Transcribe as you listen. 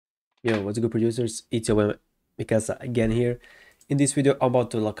Yo, what's good, producers? It's your boy Mikasa again here. In this video, I'm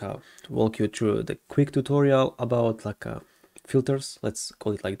about to walk you through the quick tutorial about filters, let's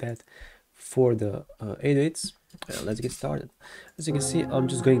call it like that, for the 808s. Let's get started. As you can see, I'm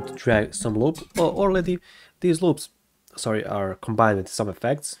just going to drag some loop. Already these loops, sorry, are combined with some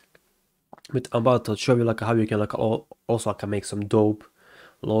effects. But I'm about to show you how you can also make some dope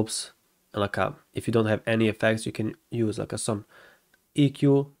loops. And if you don't have any effects, you can use some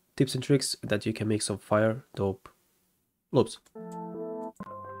EQ tips and tricks that you can make some fire dope loops.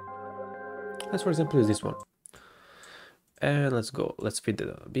 Let's for example use this one. And let's go. Let's feed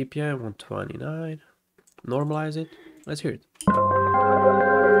the BPM 129. Normalize it. Let's hear it.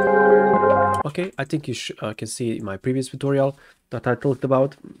 Okay, I think you can see in my previous tutorial that I talked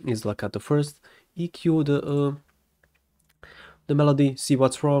about is at the first EQ the melody, see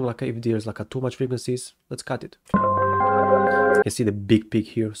what's wrong, if there's too much frequencies, let's cut it. You can see the big peak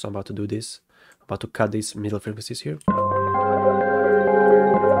here, so I'm about to do this. I'm about to cut these middle frequencies here.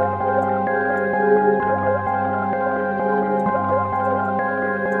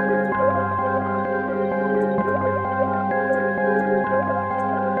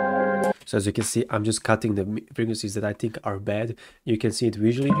 So as you can see, I'm just cutting the frequencies that I think are bad. You can see it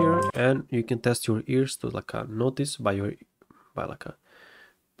visually here, and you can test your ears to notice by your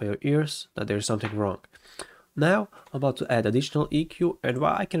ears that there's something wrong. Now I'm about to add additional EQ, and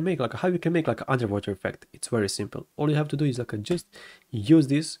what I can make how you can make an underwater effect. It's very simple. All you have to do is just use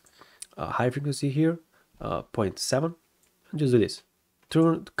this high frequency here, 0.7, and just do this.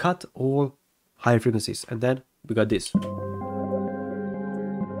 Cut all high frequencies, and then we got this.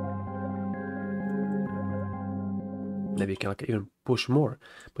 Maybe you can even push more,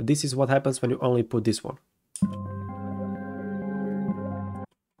 but this is what happens when you only put this one.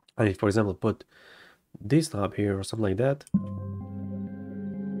 And if, for example, put this knob here or something like that,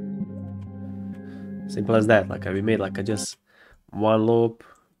 simple as that. We made just one loop,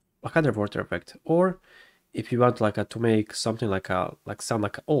 underwater effect. Or if you want to make something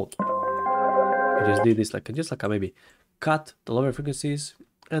sound old, you just did this just maybe cut the lower frequencies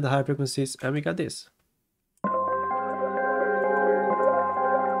and the higher frequencies, and we got this.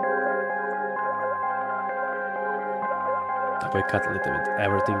 We cut a little bit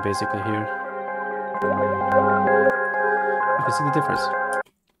everything basically here. You can see the difference.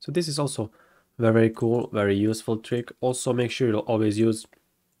 So this is also very cool, very useful trick. Also make sure you always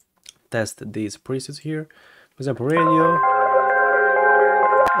test these presets here. For example, radio,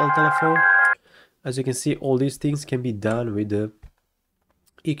 old telephone. As you can see, all these things can be done with the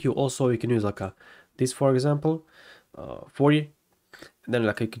EQ. Also you can use this, for example, 40, and then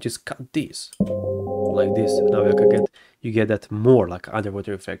you can just cut this like this. Now you get that more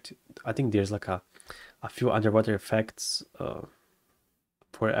underwater effect. I think there's a few underwater effects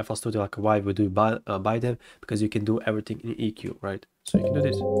for FL Studio. Why would you buy them? Because you can do everything in EQ, right? So you can do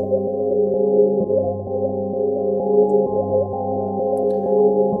this.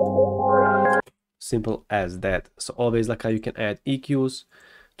 Simple as that. So always how you can add EQs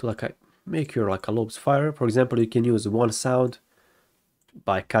to make your loops fire. For example, you can use one sound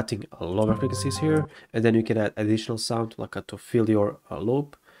by cutting lower frequencies here, and then you can add additional sound to fill your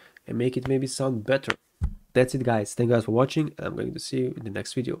loop and make it maybe sound better. That's it, guys. Thank you guys for watching, and I'm going to see you in the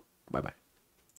next video. Bye bye.